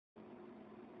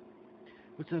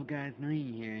What's up guys,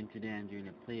 Marine here, and today I'm doing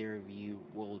a player review,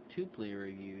 well, two player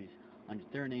reviews on the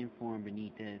third informed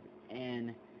Benitez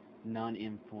and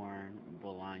non-informed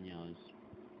Bolaños.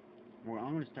 Well,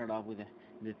 I'm going to start off with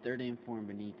the third informed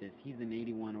Benitez. He's an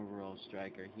 81 overall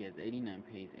striker. He has 89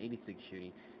 pace, 86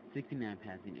 shooting, 69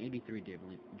 passing, 83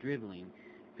 dribbling,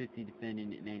 50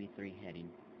 defending, and 83 heading.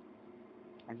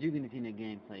 As you can see in the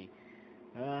gameplay,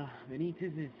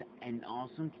 Benitez is an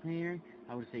awesome player.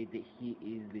 I would say that he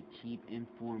is the cheap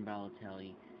informed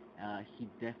Balotelli. He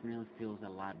definitely feels a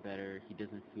lot better. He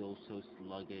doesn't feel so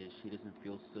sluggish. He doesn't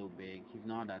feel so big. He's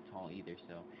not that tall either.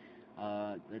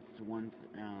 So that's one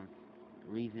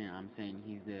reason I'm saying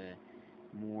he's the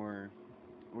more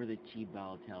or the cheap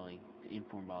Balotelli, the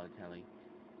informed Balotelli.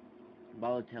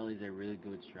 Balotelli is a really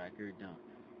good striker.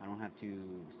 I don't have to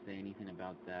say anything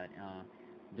about that.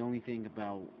 The only thing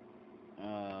about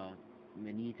uh,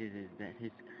 Benitez is that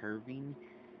his curving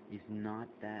is not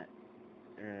that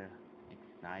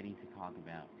exciting to talk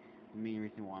about. The main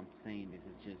reason why I'm saying this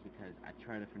is just because I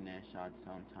try to finesse shots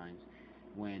sometimes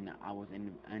when I was in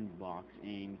the end box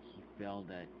and he failed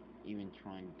at even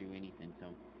trying to do anything.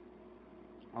 So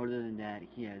other than that,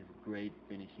 he has great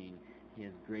finishing. He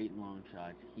has great long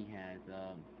shots. He has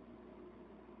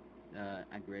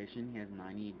aggression. He has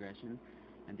 90 aggression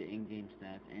and the in-game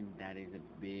stats, and that is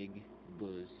a big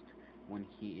boost when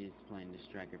he is playing the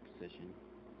striker position.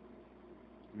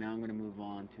 Now I'm going to move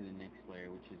on to the next player,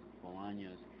 which is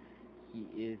Bolaños. He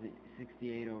is a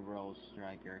 68 overall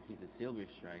striker. He's a silver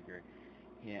striker.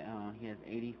 He has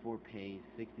 84 pace,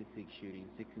 66 shooting,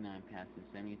 69 passes,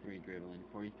 73 dribbling,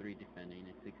 43 defending,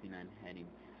 and 69 heading.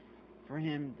 For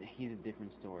him, he's a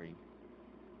different story.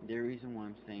 The reason why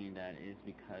I'm saying that is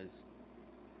because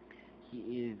he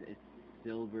is a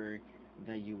silver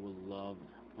that you will love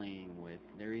playing with.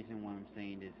 The reason why I'm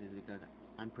saying this is because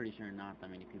I'm pretty sure not that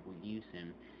many people use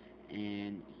him,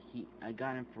 and I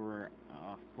got him for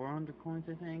 400 coins,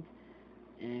 I think.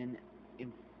 And if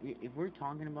if we're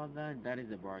talking about that, that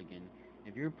is a bargain.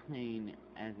 If you're playing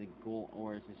as a goal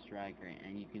or as a striker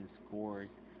and you can score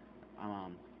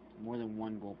um, more than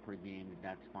one goal per game,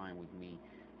 that's fine with me.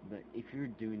 But if you're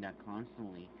doing that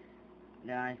constantly,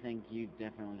 then I think you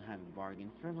definitely have a bargain.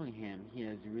 Especially him, he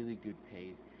has really good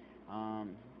pace.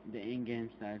 Um, the in-game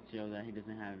stats show that he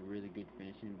doesn't have really good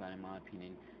finishing, but in my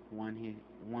opinion, once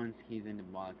he's in the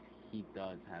box, he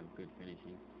does have good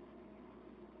finishing.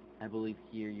 I believe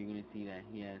here you're gonna see that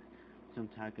he has some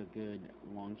type of good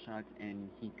long shots, and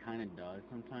he kind of does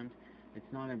sometimes. It's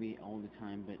not gonna be all the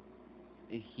time, but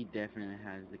he definitely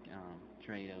has the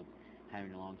trait of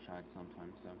having a long shot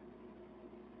sometimes. So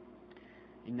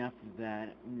enough of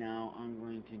that. Now I'm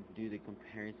going to do the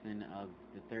comparison of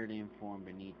the third inform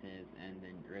Benitez and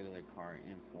the regular car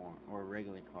inform or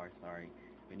regular car, sorry,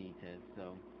 Benitez.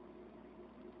 So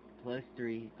plus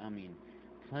three, I mean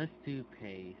plus two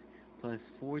pace, plus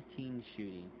 14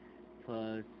 shooting,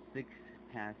 plus six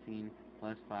passing,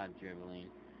 plus five dribbling,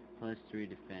 plus three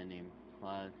defending,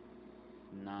 plus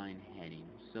nine heading.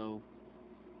 So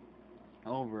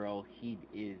overall, he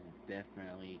is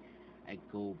definitely a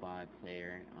go-by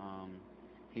player.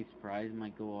 His price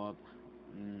might go up.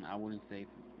 I wouldn't say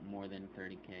more than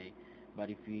 30k, but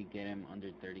if you get him under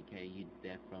 30k, you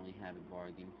definitely have a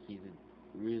bargain. He's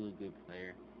a really good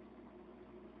player.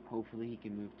 Hopefully, he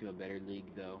can move to a better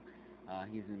league, though.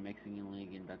 He's in the Mexican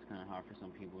league, and that's kind of hard for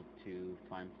some people to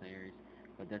find players.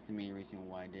 But that's the main reason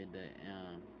why I did the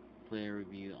player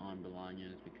review on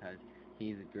Bolaños, because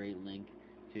he's a great link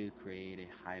to create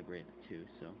a hybrid too.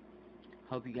 So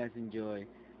hope you guys enjoy.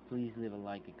 Please leave a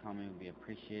like and comment, would be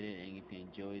appreciated. And if you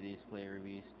enjoy these player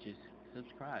reviews, just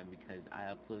subscribe because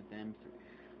I upload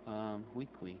them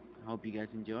weekly. Hope you guys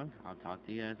enjoy. I'll talk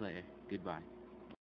to you guys later. Goodbye.